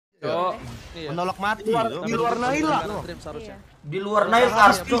Menolak mati. Di luar Naila. Di luar Naila.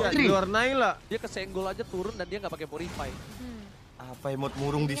 Di luar Naila. Dia kesenggol aja turun dan dia nggak pakai purify. Apa emot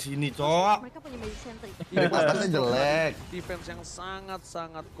murung di sini, Cok? Mereka punya magic sentry. Pasarnya jelek. Defense yang sangat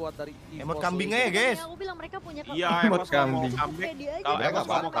kuat dari Evos. Emot kambing aja, guys. Aku bilang mereka punya Iya, Emot kambing. Kalau Ya, Evos nggak mau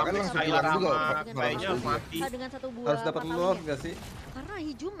apa-apa, kan kambing, langsung Skylar bilang juga. sama kayaknya mati. dengan satu buah Harus dapat fatality. lord gak sih? Karena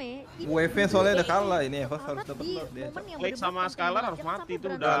Hijume ini UWV soalnya udah kalah ini Evos Altar harus dapat di lord dia. momen yang Blake sama bener-bener Skylar penting harus banget. mati Jangan itu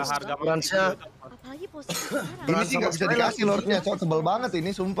sampai udah berantem. harga Ransnya. Apalagi posisi sekarang. Ini sih nggak bisa dikasih lordnya, Cok. Sebel banget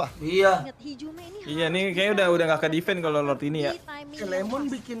ini, sumpah. Iya. Ingat Hijume ini Iya nih harus kayaknya bisa udah nggak ke defend kalau lord ini ya. di timing yang Lemon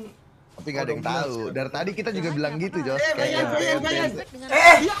pas. bikin Tapi nggak ada yang tahu. Dari tadi kita juga bilang gitu, Jos. Banyak, Kayaknya. banyak.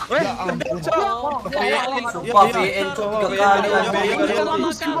 Ya ampun. Sumpah VN cok 3 kali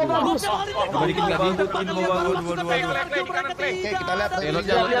Balikin nggak bangun, ini mau bangun dua-dua. Oke, kita lihat.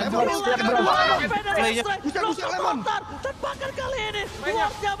 Playnya. Buset, Lemon. Dan bahkan kali ini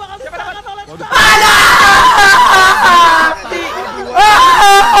Lordnya bakal ditangan oleh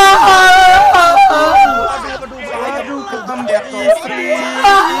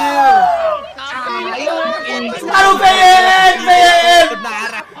Aduh VN.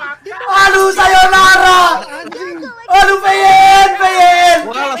 Aduh sayonara. Aduh VN.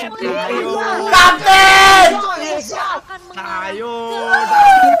 Kapten. Sayo.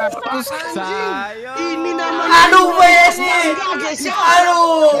 Ini namanya. Aduh VN.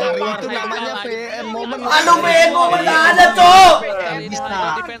 Aduh. Itu namanya VN momen. Aduh VN mau mana ada cok. kali ini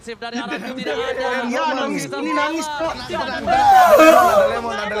high defensif dari RRQ tidak ada. Iya, nangis. Ini nangis, Cok.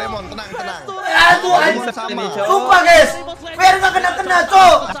 Ada lemon. Tenang. Aduh anjir. Sumpah guys. VN gak kena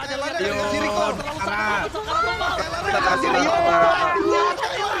cok.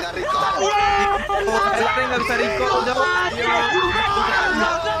 Nggak bisa recall, jauh.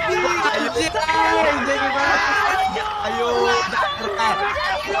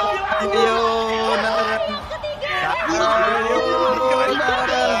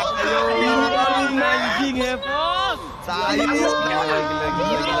 Anjing Evos.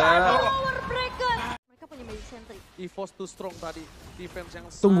 Mereka punya magic sentry. Evos too strong tadi. Defense yang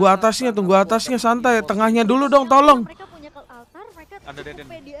Tunggu atasnya santai. Tengahnya dulu dong, tolong. Mereka punya ke altar, mereka Ada cukup Deden.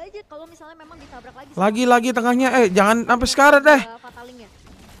 pede aja kalau misalnya memang ditabrak lagi. Lagi tengahnya. Jangan sampai sekarat deh. Fatalingnya.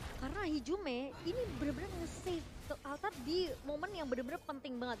 Karena Hijume ini benar-benar nge-save ke altar di momen yang benar-benar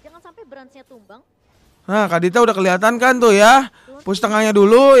penting banget. Jangan sampai beransnya tumbang. Nah, Kadita udah kelihatan kan tuh ya. Push tengahnya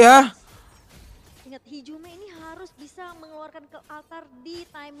dulu ya. Ingat Hijume ini harus bisa mengeluarkan ke altar di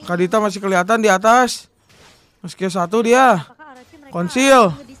timing. Kadita masih kelihatan di atas. Meski satu dia.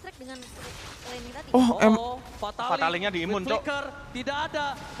 Konsil. Fatalingnya diimun, Cok. Tidak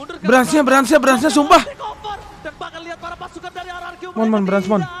ada. Mundur ke Beransnya sumpah. dan bahkan lihat para pasukan dari RRQ. Mon, Brans,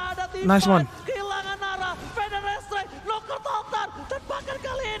 Mon. Nice, Mon. Kehilangan arah. Federestre, Locker Total. Dan bahkan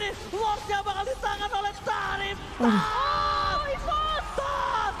kali ini Lordnya bakal ditangan oleh Tarif.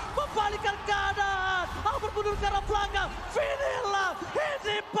 Membalikan keadaan. Albert mundur ke arah belakang. Finilah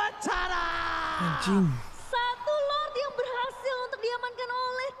ini bencana. Anjing. Satu Lord yang berhasil untuk diamankan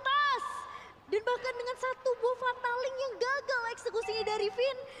oleh Tas. Dan bahkan dengan satu buah fataling yang gagal eksekusinya dari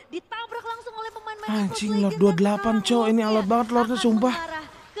Finn. Ditabrak langsung oleh pemain-pemain Anjing, Lord 28, Cok. Ini alot banget Lordnya, sumpah.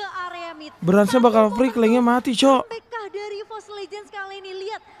 Ke area mid. Beransnya bakal free, kelingnya mati, Cok. Bekah dari Evos Legends kali ini,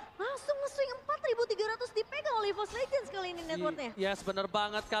 lihat. Langsung nge-swing 4.300 dipegang oleh Evos Legends kali ini networknya. Yes, bener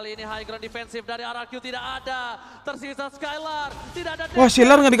banget kali ini high ground defensif dari RRQ tidak ada. Tersisa Skylar, tidak ada. Wah,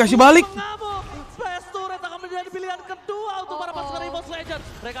 Silar nggak dikasih balik. Mengamuk. Space Turret akan menjadi pilihan kedua untuk para pasukan Evos Legends.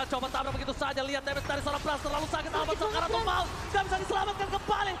 Mereka coba tabrak begitu saja, lihat damage dari seorang Blast terlalu sakit. Albert sekarang tuh mau, gak bisa diselamatkan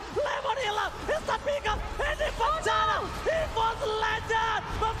kembali. Lemon hilang, instant pick up. Ini bencana. Evos Legends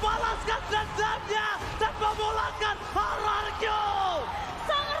membalaskan dendamnya dan memulangkan RRQ.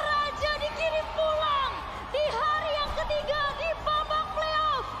 Sang Raja dikirim pulang di hari yang ketiga di babak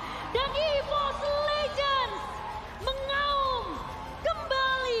playoff. Dan Evos Legends mengaum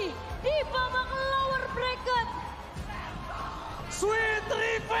kembali di babak lower bracket. Sweet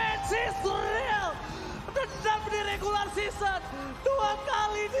revenge is real. Dendam di regular season 2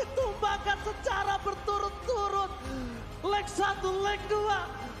 kali ditumbangkan secara berturut-turut. Leg 1, leg 2.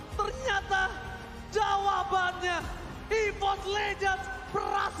 Ternyata jawabannya Evos Legends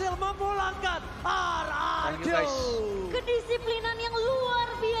berhasil memulangkan RRQ. Kedisiplinan yang luar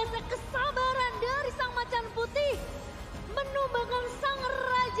biasa, kesabaran dari sang macan putih menumbangkan sang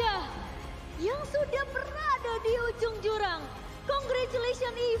raja yang sudah berada di ujung jurang.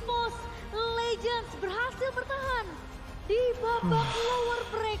 Congratulations Evos Legends berhasil bertahan di babak lower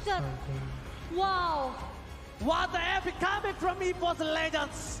bracket. Wow. What the epic coming from Evos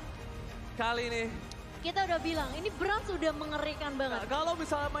Legends. Kali ini Kita udah bilang, ini Brand sudah mengerikan banget. Nah, kalau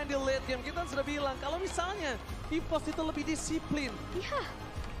misalnya main di late game, kita sudah bilang kalau misalnya Evos itu lebih disiplin. Iya.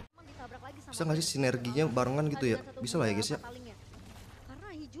 Emang ditabrak lagi sama Bisa nggak sih sinerginya barengan gitu ya? Bisa lah ya guys ya. Karena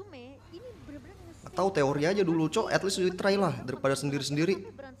Hijume ini benar-benar Atau teori aja dulu, Cok. At least we try lah daripada sendiri-sendiri.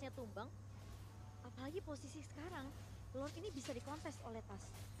 sampai Brandsnya tumbang. Apalagi posisi sekarang, Lord ini bisa dikontes oleh Tas.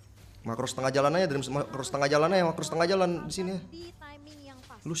 Makro setengah jalan aja, Dreams. Makro setengah jalan aja, makro setengah jalan di sini ya. Di timing yang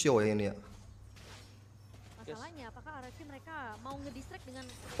pas. Lu show ya ini ya. Masalahnya apakah RFC mereka mau ngedistract dengan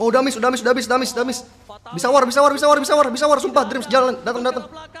Oh, udah miss. Bisa war, sumpah Dreams jalan, datang.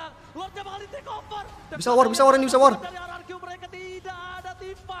 Lordnya bakal di take over. Bisa war ini, bisa war. Dari RRQ mereka tidak ada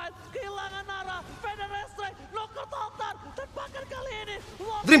team fight. Kehilangan Nara, Federestre, Locker Total, dan bahkan kali ini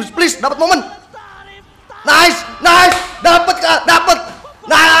Dreams, please, dapat momen. Nice, dapat Kak, dapat.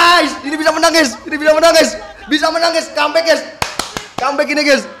 Nice, ini bisa menang guys, bisa menang guys, comeback guys, comeback ini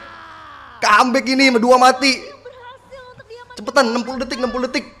guys, comeback ini dua mati, berhasil untuk dia cepetan 60 detik,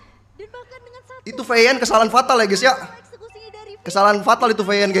 dan bahkan dengan satu itu VN kesalahan fatal ya guys ya, eksekusinya dari kesalahan fatal itu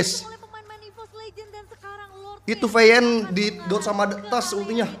VN guys, oleh pemain-pemain Evos Legend dan sekarang Lord itu VN di dot sama tas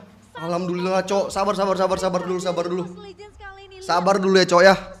ultinya, alhamdulillah cok, sabar dulu, Legends kali ini sabar dulu ya cok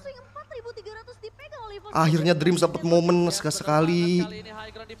ya, swing 4.300 dipegang oleh Evos akhirnya Dreams dapat momen sekali, kali ini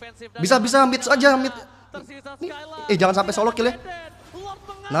high ground defensive dan bisa mid saja mid, tersisa Skylar. jangan sampai solo kill ya,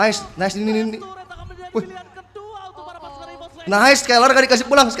 nice ini. Turret akan menjadi Wih. pilihan kedua untuk para pasukan Evos Legend. Nice, Skylar gak dikasih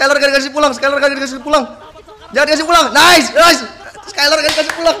pulang. Jangan dikasih pulang. Nice. Skylar gak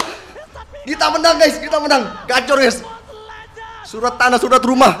dikasih pulang. Kita menang guys, Gacor guys. Surat tanah, surat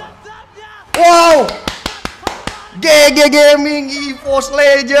rumah. Wow. GG Gaming Evos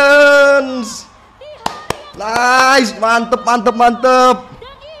Legends. Nice, mantep.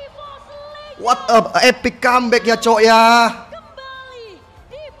 What up, epic comeback ya cok ya. kembali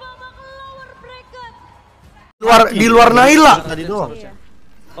di babak lower bracket. Di luar Naila. Tadi doang.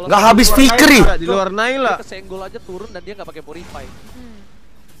 Nggak habis Fikri. Di luar Naila. Dia kesenggol aja turun dan dia nggak pakai purify.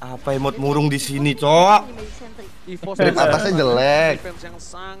 Apa emot murung di sini, Cok? Ini Magic Sentry. Evos Dari atasnya jelek. defense yang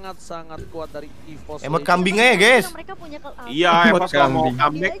sangat kuat dari Evos Emot Legend. kambing aja, guys. Mereka punya Iya, Evos kalau mau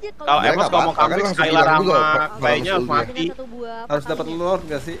comeback, kalau Evos kalau mau comeback, Skylar sama kayaknya harus mati. Harus dapat Lord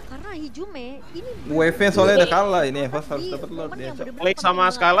gak sih? Karena Hijume ini Wave soalnya udah kalah ini Evos harus dapat Lord dia. Blake sama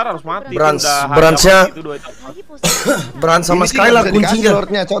Skylar harus mati. Brandsnya Brand sama Skylar kuncinya.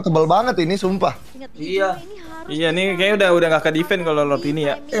 Lordnya cok tebal banget ini sumpah. Iya. Iya nih kayaknya udah nggak ke defend kalau Lord ini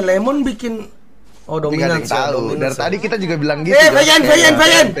ya. Lemon bikin dominan sih. Tahu. Dari tadi kita juga bilang gitu. Fayan.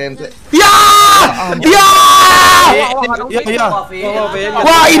 Ya! Iya.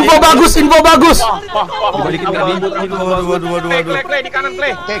 Wah, info bagus. Dibalikin ke ribut. Dua. Clay di kanan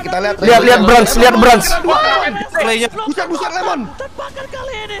Clay. Oke, kita lihat. Lihat Brands. Playnya. Buset Lemon. bahkan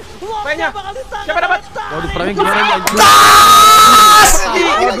kali ini Playnya. bakal ditangkap. Siapa dapat? Waduh, perangnya gimana nih?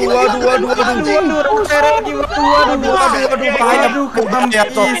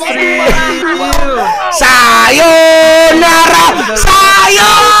 Sayonara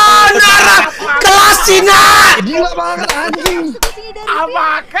kelas Cina. Gila banget anjing.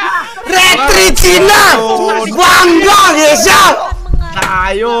 Retreat Cina. Bangga guys ya.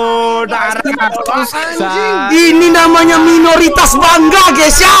 Ayo, darah. Ini namanya minoritas bangga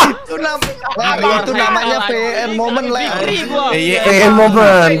guys ya. Itu namanya PN moment lah. PN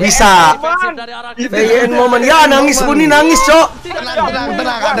momen bisa. PN momen ya, nangis pun nangis cok.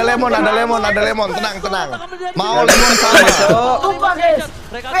 Tenang. Ada lemon. Tenang. Mau lemon sama.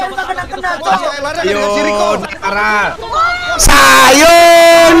 Ayo,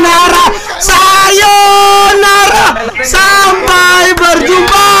 darah. Sayonara sampai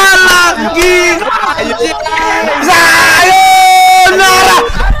berjumpa lagi. Sayonara.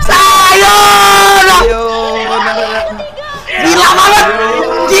 Gila banget.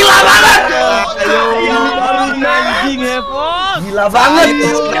 Gila banget.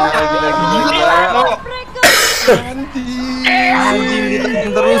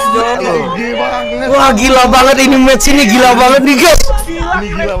 Anjing terus dong. Wah, gila banget ini match ini, gila banget nih guys. Ini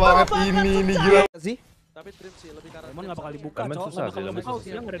gila banget ini gila. Tapi Dream sih lebih karena Emang nggak bakal dibuka, Diamond cok. susah Nggak bakal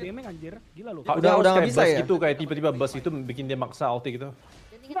sih, dibuka, Diamond dia nggak ada damage anjir. Gila lu. Udah nggak bisa ya. Itu kayak tiba-tiba bus itu bikin dia maksa ulti gitu.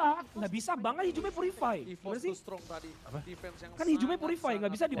 Nggak bisa banget Hijume purify. Gimana Evos sih? too strong tadi. Defense yang Kan Hijume purify,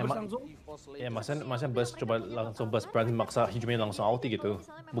 nggak bisa di-burst langsung. Evos Ya Legends. masa bus coba langsung bus berani maksa Hijume langsung ulti gitu.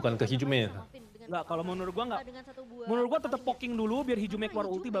 Bukan ke Hijume. Nggak, kalau menurut gua nggak. Menurut gua tetap poking dulu biar Hijume keluar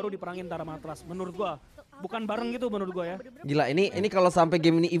ulti baru diperangin Tara Matras. Menurut gua. Bukan bareng gitu menurut gua ya. Gila, ini kalau sampai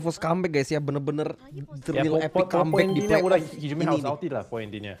game ini Evos comeback guys ya, bener-bener the Ya real epic comeback di intinya udah playoff Hijume ini harus nih. ulti lah poin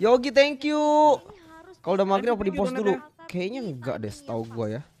intinya. Yogi, thank you. Kalau udah maghrib apa di post dulu? Kayaknya enggak deh, setahu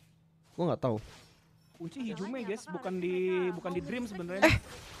gua ya. Gua nggak tahu. Kunci Hijume guys, bukan di Dream sebenarnya.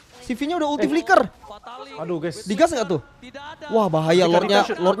 CV-nya udah ulti flicker. Aduh guys. Digas nggak tuh? Wah bahaya, lordnya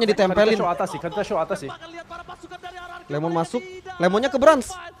ditempelin. Kita show atas sih. Lemon masuk, Lemonnya ke Brans.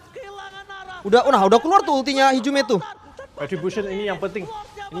 Udah keluar tuh ultinya Hijume tuh. Retribution ini yang penting.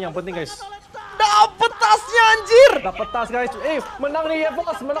 Ini yang penting guys. Dapet tasnya anjir. Dapat tas guys. Menang nih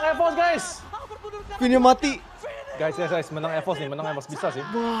Evos guys. Vinnya mati. Guys, menang Evos bisa sih.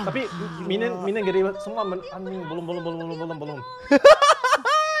 Tapi minen gede semua anjing belum.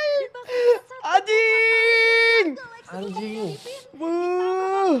 Anjing.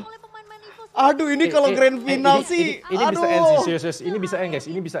 Aduh ini kalau grand final sih. Ini bisa end sih, serius. Ini bisa end guys.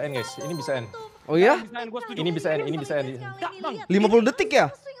 Ini bisa end. Oh ya? Ini bisa end. 50 detik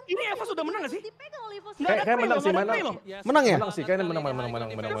ya? Ini Evos udah menang gak sih? Kayak menang sih, Menang ya? Menang sih, kayaknya menang.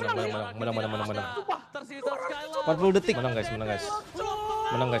 40 detik. Menang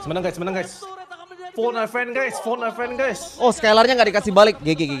guys. Phone a friend guys. Oh, Skylarnya nggak dikasih balik.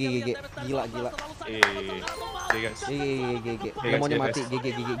 GG. Gila. guys. GG. Lemonnya mati.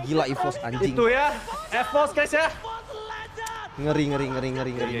 GG. Gila Evos anjing. Itu ya, Evos guys ya. Ngeri.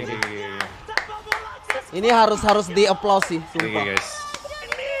 Ini harus di applause sih, sumpah. guys.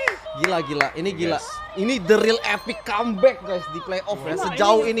 Gila. Ini gila. Ini the real epic comeback guys di playoff ya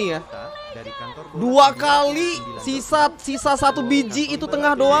sejauh ini ya. 2 kali sisa 1 biji itu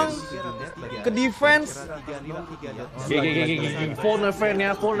tengah doang ke defense. Phone a friend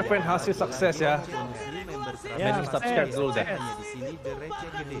ya, hasil sukses ya. Ya, subscribe dulu dah.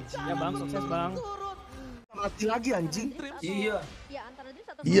 Ya bang, sukses bang. Mati lagi anjing. Iya.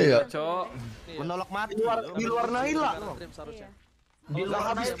 Iya ya. Cok. Menolak mati. Di luar Naila.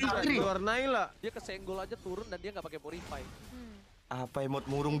 Bila habis istri. luar Naila. Dia kesenggol aja turun dan dia nggak pakai purify. Apa emot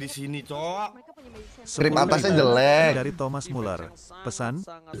murung di sini, Cok? Strip atasnya jelek. Dari Thomas Muller. Pesan,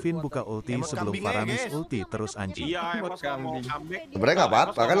 Vin buka ulti sebelum Faramis ulti terus anjing. Iya, Evos mau comeback. Sebenarnya nggak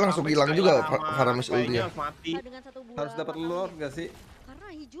apa-apa kan langsung hilang juga Faramis ultinya. Harus dapat lord gak sih?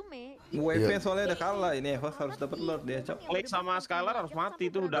 Hijume WP soalnya udah kalah ini Evos harus dapat lord dia, Cok. Lake sama Skylar harus mati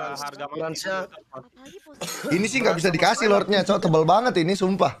itu udah harga mati. Ini sih nggak bisa dikasih lordnya, Cok, tebel banget ini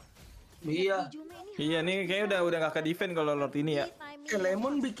sumpah. Iya nih kayaknya udah gak ke defend kalau lord ini ya.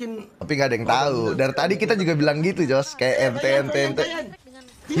 Lemon bikin. Tapi nggak ada yang tahu. Dari tadi kita juga bilang gitu, Jos, kayak ente.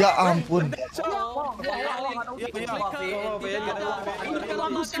 Ya ampun.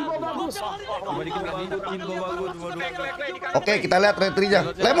 Oke, kita lihat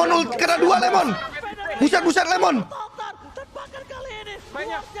retry-nya. Lemon ult kena 2 Lemon. Buset Lemon.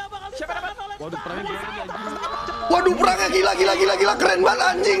 Waduh, perangnya gila, keren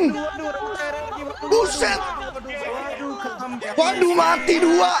banget anjing. Buset. Waduh, mati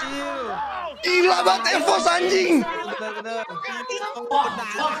 2. Gila banget Evos anjing.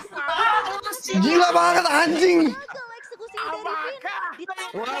 Gila banget anjing.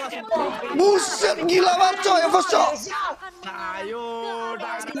 Buset, gila banget Cok, Evos Cok.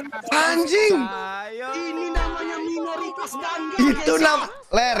 Anjing. Ini namanya minoritas ganda.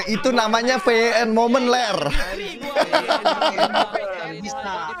 Itu namanya VN moment Ler.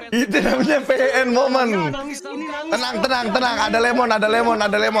 Itu namanya VN moment. Tenang, ada lemon,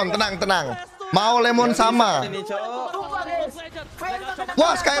 tenang. Mau lemon sama.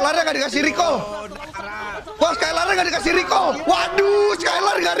 Wah, Skylarnya nggak dikasih recall. Waduh,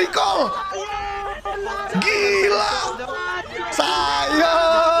 Skylar nggak recall. Gila.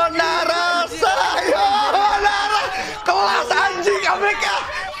 Sayonara. Kelas anjing ABK.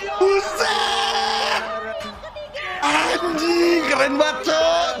 Buset. Anjing, keren banget,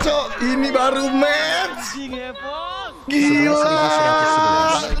 Cok. Ini baru match.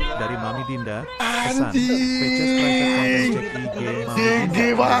 Gila. Dari Mami Dinda. Anjing.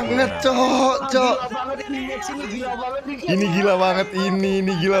 GG banget, Cok. Ini gila banget ini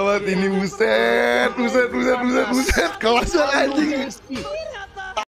buset. Kelas banget anjing.